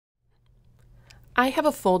I have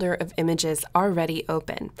a folder of images already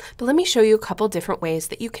open, but let me show you a couple different ways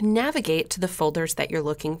that you can navigate to the folders that you're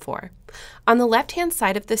looking for. On the left-hand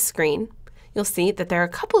side of the screen, you'll see that there are a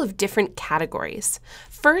couple of different categories.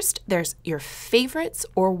 First, there's your favorites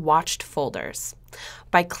or watched folders.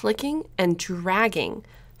 By clicking and dragging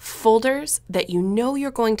folders that you know you're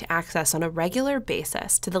going to access on a regular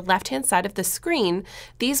basis to the left-hand side of the screen,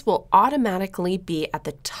 these will automatically be at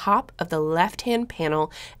the top of the left-hand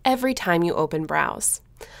panel every time you open Browse.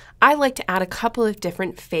 I like to add a couple of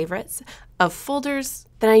different favorites of folders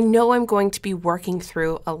that I know I'm going to be working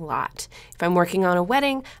through a lot. If I'm working on a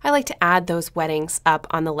wedding, I like to add those weddings up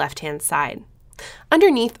on the left-hand side.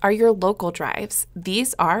 Underneath are your local drives.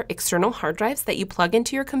 These are external hard drives that you plug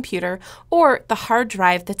into your computer or the hard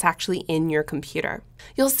drive that's actually in your computer.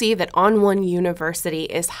 You'll see that ON1 University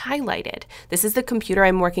is highlighted. This is the computer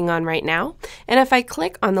I'm working on right now, and if I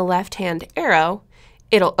click on the left-hand arrow,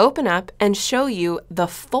 it'll open up and show you the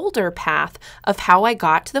folder path of how I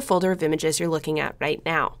got to the folder of images you're looking at right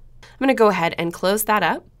now. I'm going to go ahead and close that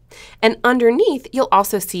up. And underneath, you'll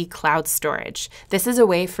also see cloud storage. This is a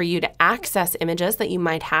way for you to access images that you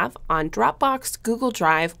might have on Dropbox, Google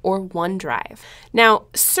Drive, or OneDrive. Now,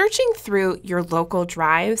 searching through your local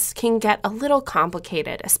drives can get a little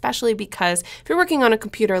complicated, especially because if you're working on a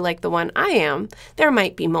computer like the one I am, there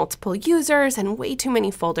might be multiple users and way too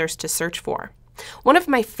many folders to search for. One of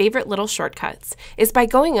my favorite little shortcuts is by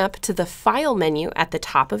going up to the File menu at the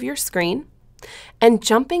top of your screen and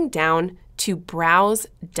jumping down to Browse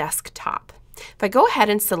Desktop. If I go ahead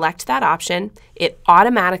and select that option, it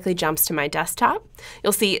automatically jumps to my desktop.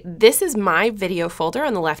 You'll see this is my video folder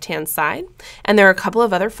on the left-hand side, and there are a couple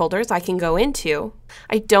of other folders I can go into.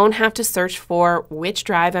 I don't have to search for which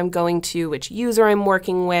drive I'm going to, which user I'm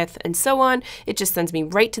working with, and so on. It just sends me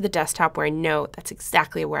right to the desktop where I know that's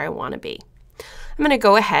exactly where I want to be. I'm going to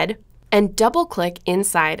go ahead and double-click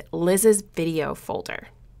inside Liz's video folder.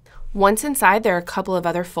 Once inside, there are a couple of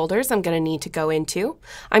other folders I'm going to need to go into.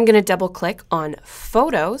 I'm going to double-click on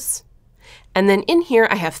Photos, and then in here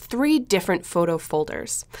I have 3 different photo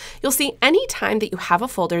folders. You'll see anytime that you have a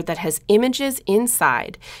folder that has images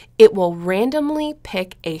inside, it will randomly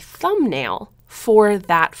pick a thumbnail for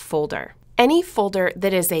that folder. Any folder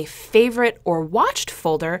that is a favorite or watched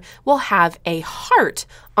folder will have a heart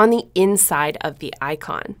on the inside of the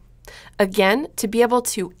icon. Again, to be able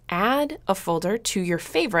to add a folder to your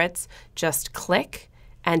favorites, just click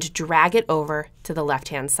and drag it over to the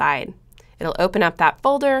left-hand side. It'll open up that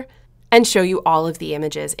folder and show you all of the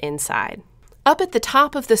images inside. Up at the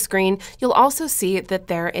top of the screen, you'll also see that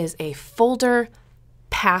there is a folder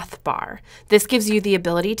path bar. This gives you the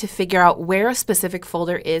ability to figure out where a specific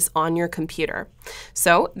folder is on your computer.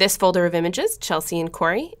 So this folder of images, Chelsea and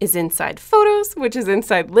Corey, is inside Photos, which is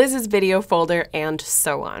inside Liz's video folder, and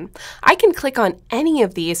so on. I can click on any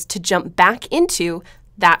of these to jump back into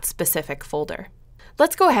that specific folder.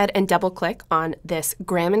 Let's go ahead and double click on this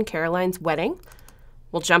Graham and Caroline's wedding.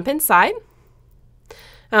 We'll jump inside.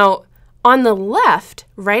 Now, on the left,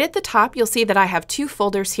 right at the top, you'll see that I have 2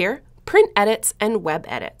 folders here, Print Edits and Web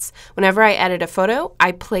Edits. Whenever I edit a photo,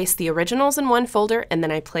 I place the originals in one folder, and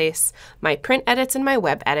then I place my print edits and my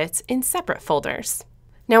web edits in separate folders.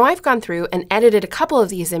 Now I've gone through and edited a couple of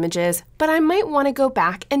these images, but I might want to go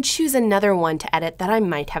back and choose another one to edit that I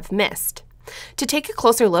might have missed. To take a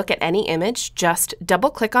closer look at any image, just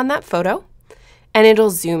double-click on that photo, and it'll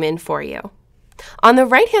zoom in for you. On the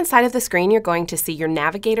right-hand side of the screen, you're going to see your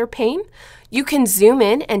navigator pane. You can zoom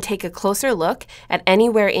in and take a closer look at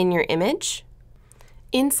anywhere in your image.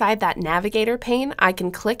 Inside that navigator pane, I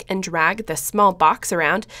can click and drag the small box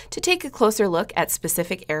around to take a closer look at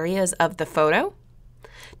specific areas of the photo.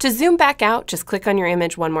 To zoom back out, just click on your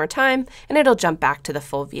image one more time, and it'll jump back to the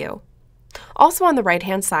full view. Also on the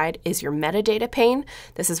right-hand side is your metadata pane.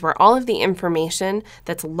 This is where all of the information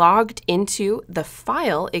that's logged into the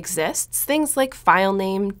file exists, things like file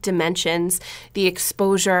name, dimensions, the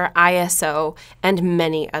exposure, ISO, and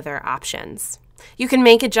many other options. You can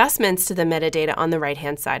make adjustments to the metadata on the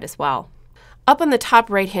right-hand side as well. Up on the top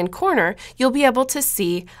right-hand corner, you'll be able to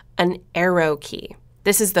see an arrow key.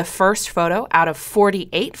 This is the first photo out of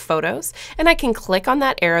 48 photos, and I can click on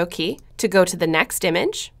that arrow key to go to the next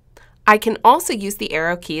image. I can also use the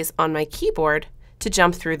arrow keys on my keyboard to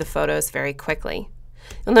jump through the photos very quickly.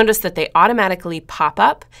 You'll notice that they automatically pop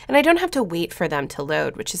up, and I don't have to wait for them to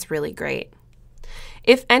load, which is really great.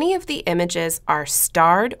 If any of the images are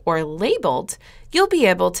starred or labeled, you'll be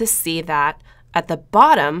able to see that at the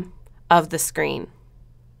bottom of the screen.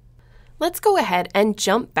 Let's go ahead and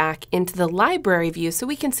jump back into the library view so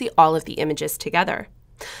we can see all of the images together.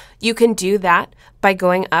 You can do that by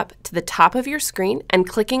going up to the top of your screen and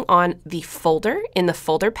clicking on the folder in the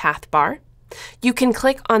folder path bar. You can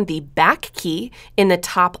click on the back key in the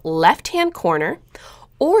top left-hand corner,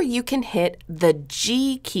 or you can hit the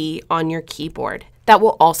G key on your keyboard. That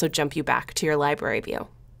will also jump you back to your library view.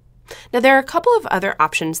 Now, there are a couple of other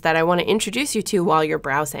options that I want to introduce you to while you're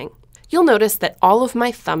browsing. You'll notice that all of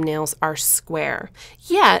my thumbnails are square,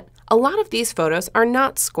 yet a lot of these photos are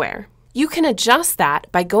not square. You can adjust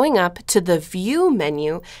that by going up to the View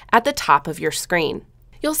menu at the top of your screen.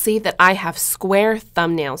 You'll see that I have square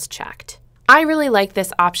thumbnails checked. I really like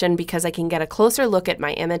this option because I can get a closer look at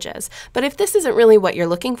my images, but if this isn't really what you're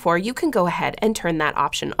looking for, you can go ahead and turn that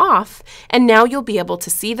option off, and now you'll be able to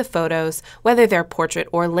see the photos, whether they're portrait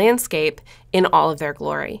or landscape, in all of their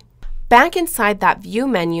glory. Back inside that View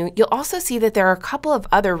menu, you'll also see that there are a couple of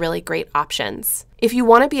other really great options. If you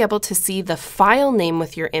want to be able to see the file name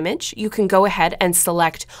with your image, you can go ahead and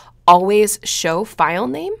select Always Show File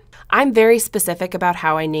Name. I'm very specific about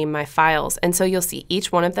how I name my files, and so you'll see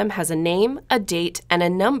each one of them has a name, a date, and a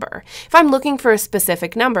number. If I'm looking for a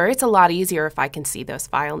specific number, it's a lot easier if I can see those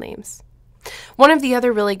file names. One of the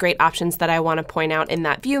other really great options that I want to point out in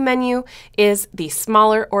that View menu is the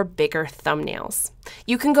smaller or bigger thumbnails.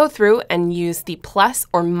 You can go through and use the plus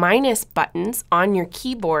or minus buttons on your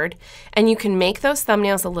keyboard, and you can make those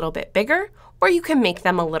thumbnails a little bit bigger, or you can make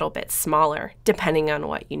them a little bit smaller, depending on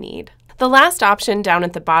what you need. The last option down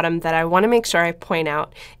at the bottom that I want to make sure I point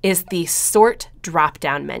out is the Sort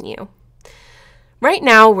drop-down menu. Right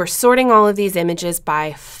now, we're sorting all of these images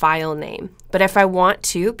by file name, but if I want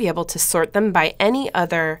to be able to sort them by any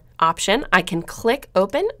other option, I can click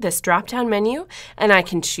Open this drop-down menu, and I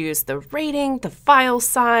can choose the rating, the file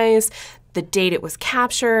size, the date it was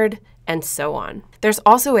captured, and so on. There's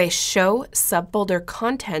also a Show Subfolder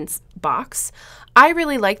Contents box. I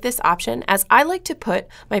really like this option as I like to put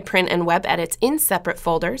my print and web edits in separate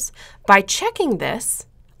folders. By checking this,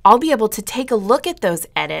 I'll be able to take a look at those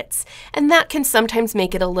edits, and that can sometimes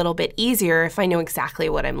make it a little bit easier if I know exactly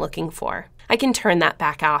what I'm looking for. I can turn that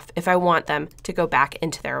back off if I want them to go back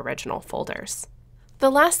into their original folders. The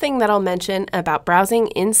last thing that I'll mention about browsing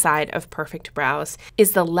inside of Perfect Browse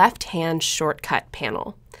is the left-hand shortcut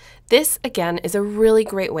panel. This, again, is a really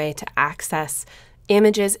great way to access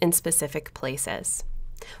images in specific places.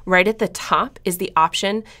 Right at the top is the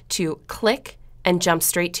option to click and jump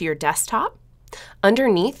straight to your desktop.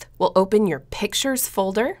 Underneath will open your Pictures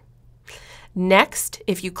folder. Next,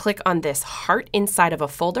 if you click on this heart inside of a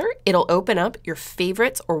folder, it'll open up your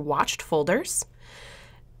favorites or watched folders.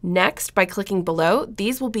 Next, by clicking below,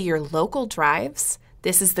 these will be your local drives.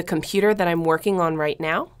 This is the computer that I'm working on right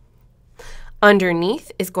now.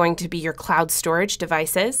 Underneath is going to be your cloud storage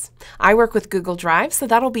devices. I work with Google Drive, so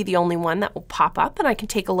that'll be the only one that will pop up, and I can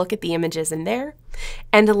take a look at the images in there.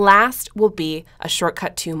 And last will be a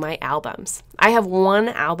shortcut to my albums. I have one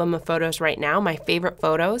album of photos right now, my favorite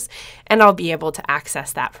photos, and I'll be able to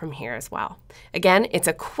access that from here as well. Again, it's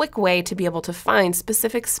a quick way to be able to find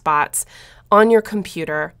specific spots on your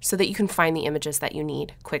computer so that you can find the images that you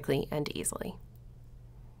need quickly and easily.